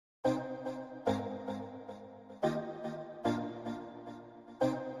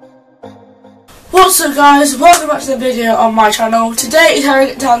What's up guys, welcome back to the video on my channel. Today is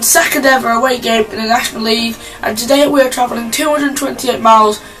Harrogate Town's second ever away game in the National League, and today we are travelling 228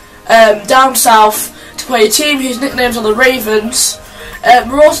 miles down south to play a team whose nicknames are the Ravens.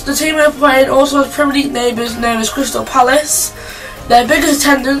 The team we are playing also has Premier League neighbours known as Crystal Palace. Their biggest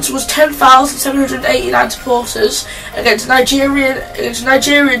attendance was 10,789 supporters against a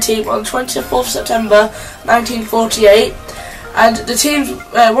Nigerian team on the 24th of September 1948. And the team's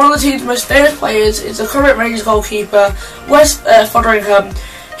one of the team's most famous players is the current Rangers goalkeeper Wes Fotheringham,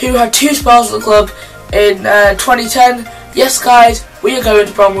 who had 2 spells at the club in 2010. Yes guys, we are going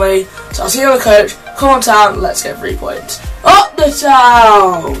to Bromley, so I'll see you on the coach. Come on town, let's get 3 points. Up the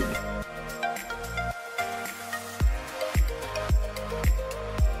town!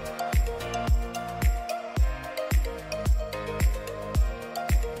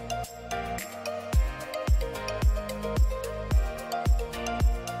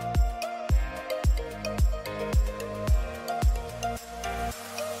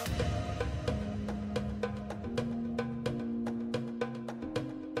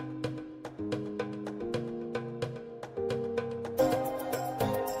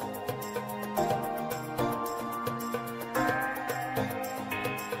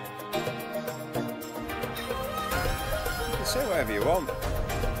 Say whatever you want.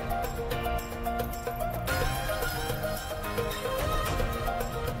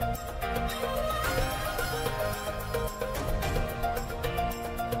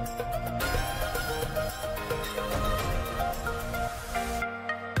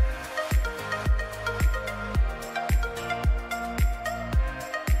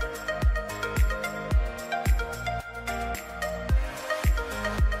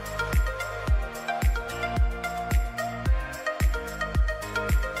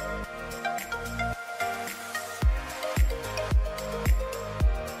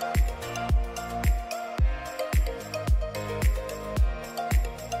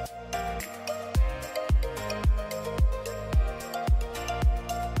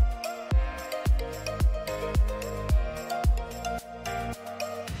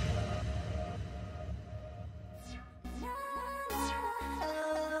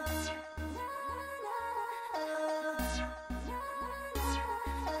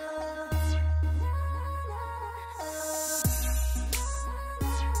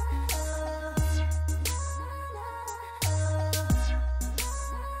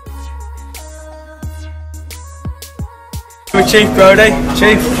 With Chief Brody.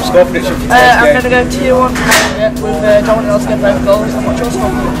 Chief, score prediction for I'm going to go 2-1 with Dominic to get both goals. And what's your score?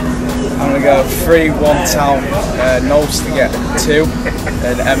 I'm going to go 3-1 Town, Knowles to get 2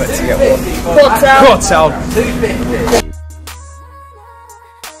 and Emmett to get 1. Quad Town.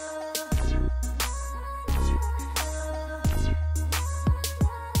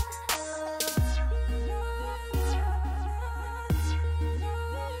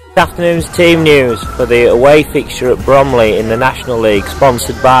 This afternoon's team news for the away fixture at Bromley in the National League,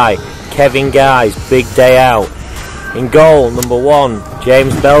 sponsored by Kevin Guy's Big Day Out. In goal, number 1,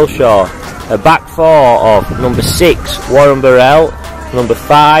 James Belshaw. A back 4 of number 6, Warren Burrell, number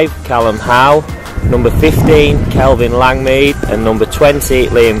 5, Callum Howe, number 15, Kelvin Langmead, and number 20,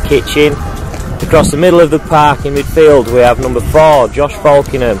 Liam Kitchen. Across the middle of the park in midfield we have number 4, Josh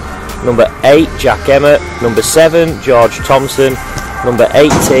Falkingham, number 8, Jack Emmett, number 7, George Thompson, number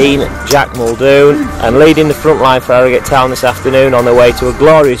 18, Jack Muldoon, and leading the front line for Harrogate Town this afternoon on their way to a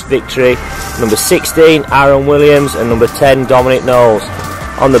glorious victory, number 16, Aaron Williams, and number 10, Dominic Knowles.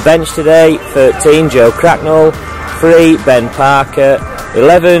 On the bench today, 13, Joe Cracknell, 3, Ben Parker,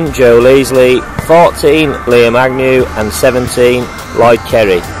 11, Joe Leasley, 14, Liam Agnew, and 17, Lloyd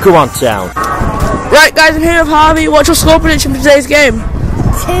Kerry. Come on Town. Right guys, I'm here with Harvey. What's your score prediction for today's game?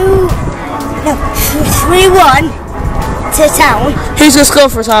 3-1 to Town. Who's going to score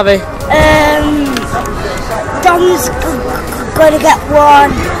for us, Harvey? Dom's going to get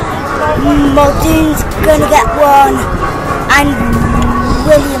 1, Muldoon's going to get 1, and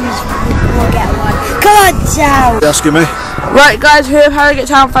Williams will get 1. Come on, Town! You're asking me? Right guys, here with Harrogate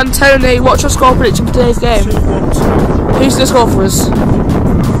Town fan Tony. What's your score prediction for today's game? 2-1. Who's going to score for us?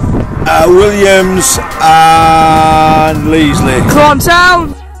 Williams and Leasley. Come on,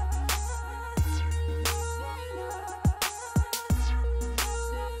 Town!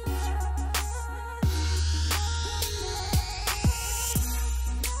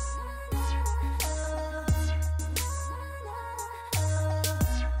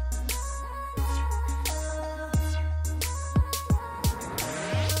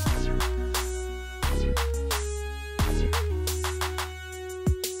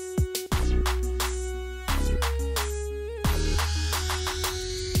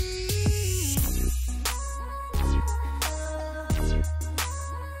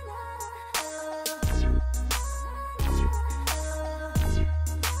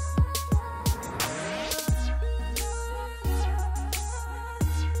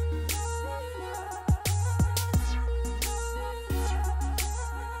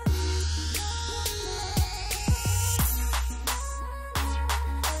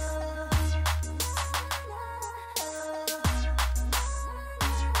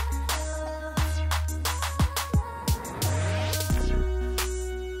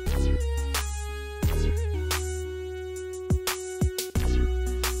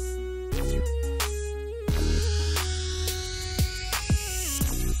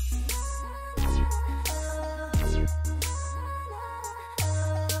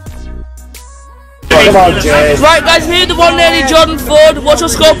 Come on, Jay. Right, guys, here the one nearly Jordan Ford. What's your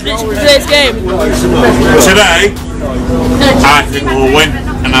score prediction for today's game? Today, I think we'll win,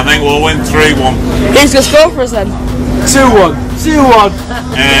 and I think we'll win 3-1. Who's going to score for us then? 2-1. 2-1.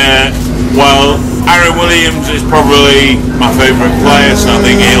 Well, Aaron Williams is probably my favourite player, so I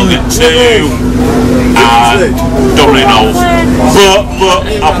think he'll get 2. And Dominic Knowles. But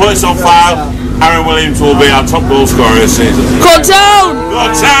I'll put this on file. Aaron Williams will be our top goal scorer this season. Go down!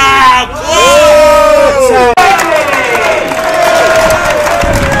 Go down!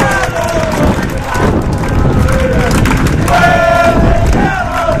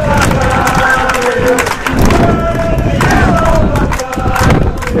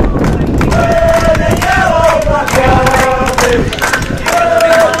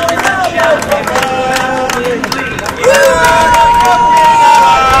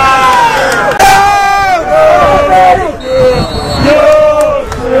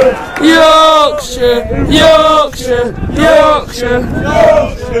 Yorkshire, Yorkshire, Yorkshire,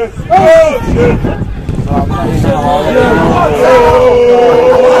 Yorkshire, Yorkshire.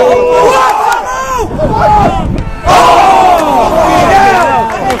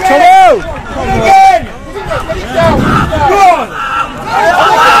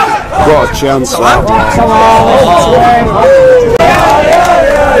 What a chance that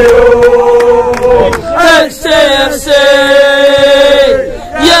XTFC,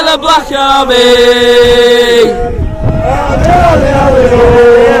 Yellow Black Army.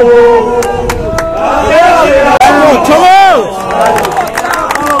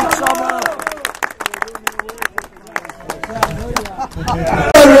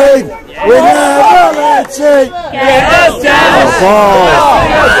 we never let it get us down.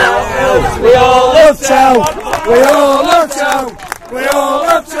 We all love town. We all love town. We all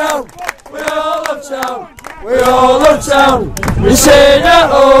love town. We all love town. We all love town. We sing at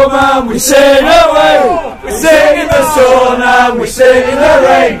home and we sing away. We sing in the sun and we sing in the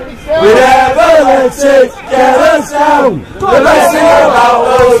rain. We never let it get us down. The best thing about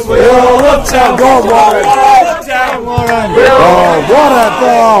us, we all love town. Go on, Warren. Oh, what a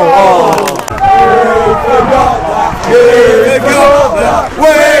ball! Oh. We forgot that. We forgot that.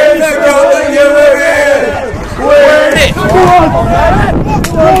 We forgot that you were here.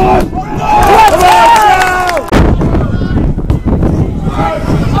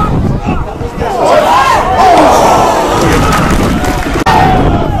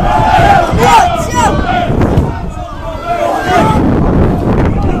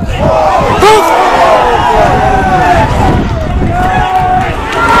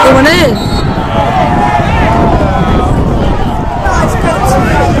 Going in.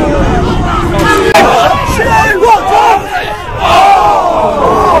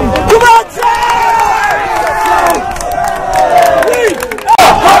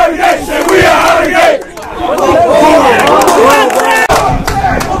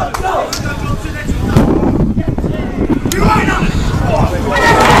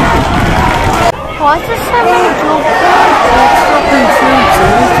 What's the 7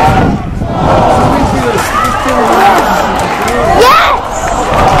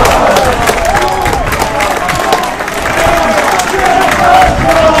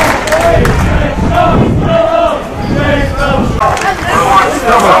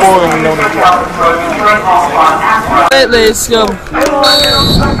 Let's go.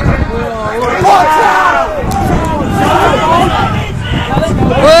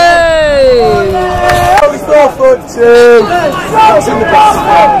 That's in the best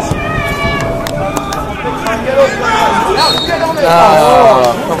sense. Oh,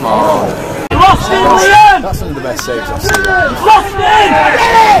 come on. Lost in, Liam! That's one of the best saves I've seen. Lost in!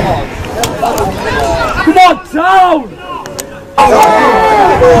 Come on, down! Come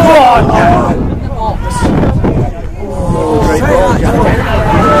on! Great ball,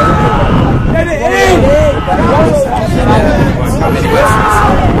 Get it in!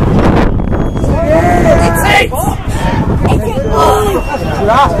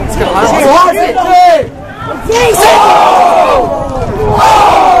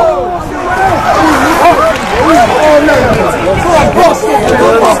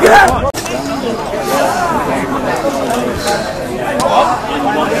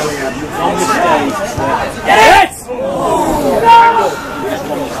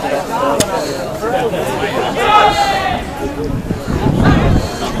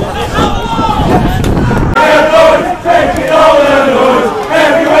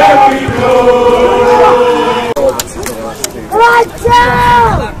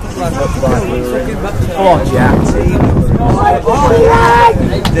 Come on, Jack.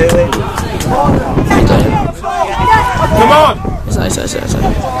 Come on! Sorry.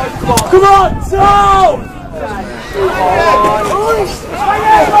 Come on, Tom!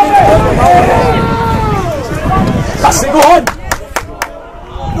 That's it, go on!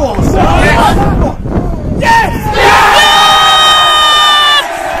 Yes!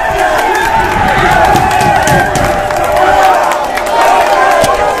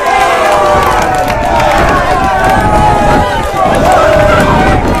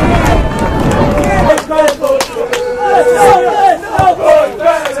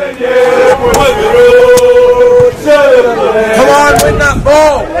 Come on, win that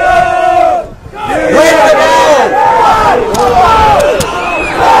ball! Win the ball!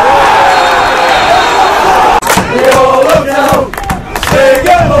 We all love town, sing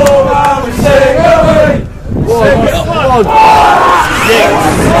it home and we sing away. Sing it on.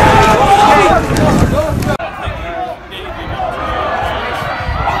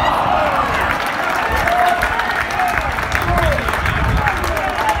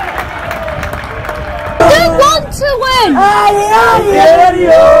 Who wants to win?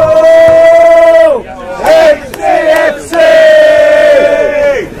 HCFC!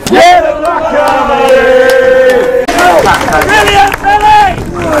 Get the black army!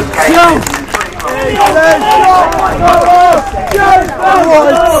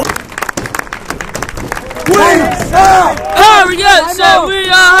 Brilliant, Harrogate, so we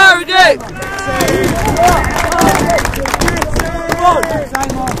are Harrogate.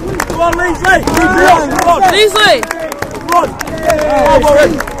 Come on, Leesley! Leesley.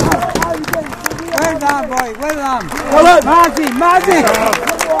 Well done, boy, well done. Magic!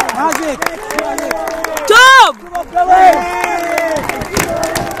 Tom.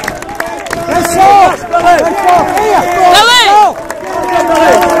 Let's go!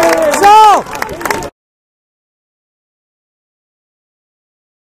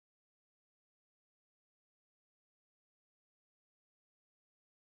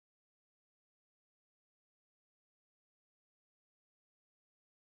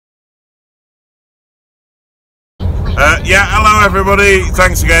 Yeah, hello everybody.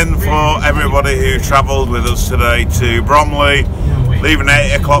 Thanks again for everybody who travelled with us today to Bromley, leaving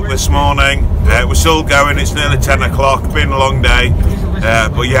at 8 o'clock this morning. We're still going, it's nearly 10 o'clock, been a long day.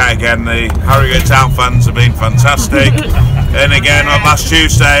 But yeah, again, the Harrogate Town fans have been fantastic. And again, last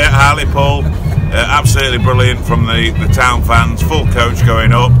Tuesday at Hartlepool, absolutely brilliant from the town fans, full coach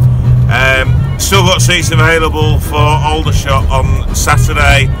going up. Still got seats available for Aldershot on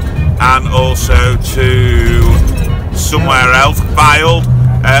Saturday and also to somewhere else, Fylde,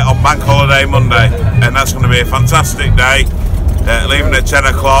 on Bank Holiday Monday, and that's going to be a fantastic day. Leaving at 10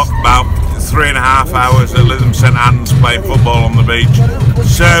 o'clock, about 3.5 hours at Lytham St Anne's playing football on the beach.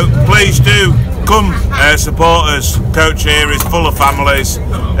 So please do come support us. Coach here is full of families,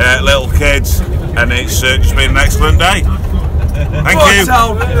 little kids, and it's just been an excellent day. Thank you.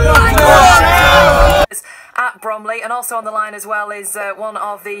 At Bromley, and also on the line as well is one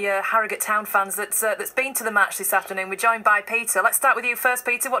of the Harrogate Town fans that's been to the match this afternoon. We're joined by Peter. Let's start with you first,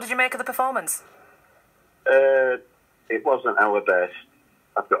 Peter. What did you make of the performance? It wasn't our best.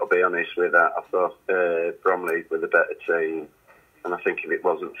 I've got to be honest with that. I thought Bromley were the better team, and I think if it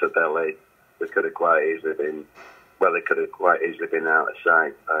wasn't for Belly, they could have quite easily been. Well, they could have quite easily been out of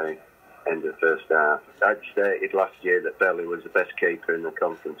sight by end of the first half. I'd stated last year that Belly was the best keeper in the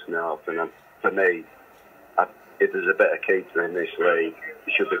Conference North, and for me, if there's a better keeper in this league,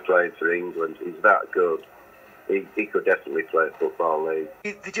 he should be playing for England. He's that good. He could definitely play a football league.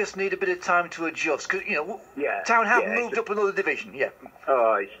 They just need a bit of time to adjust, because Town have moved up another division.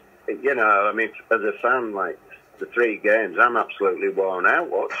 Oh, I mean, as a fan, like the 3 games, I'm absolutely worn out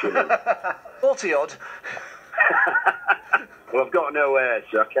watching them. 40 odd. Well, I've got no hair,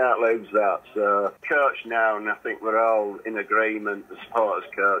 so I can't lose that. So, coach now, and I think we're all in agreement. The supporters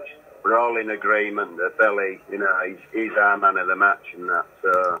coach. We're all in agreement that Belly, he's our man of the match and that.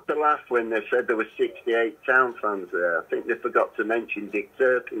 So, the laugh when they said there were 68 Town fans there. I think they forgot to mention Dick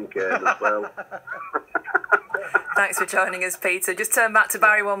Turpin came as well. Thanks for joining us, Peter. Just turn back to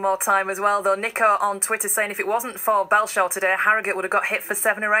Barry one more time as well, though. Nico on Twitter saying if it wasn't for Belshaw today, Harrogate would have got hit for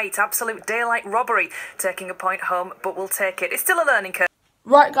 7 or 8. Absolute daylight robbery, taking a point home, but we'll take it. It's still a learning curve.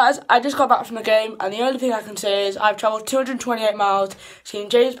 Right guys, I just got back from the game and the only thing I can say is I've travelled 228 miles seeing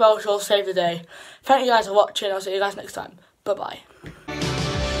James Belshaw save the day. Thank you guys for watching, I'll see you guys next time. Bye bye.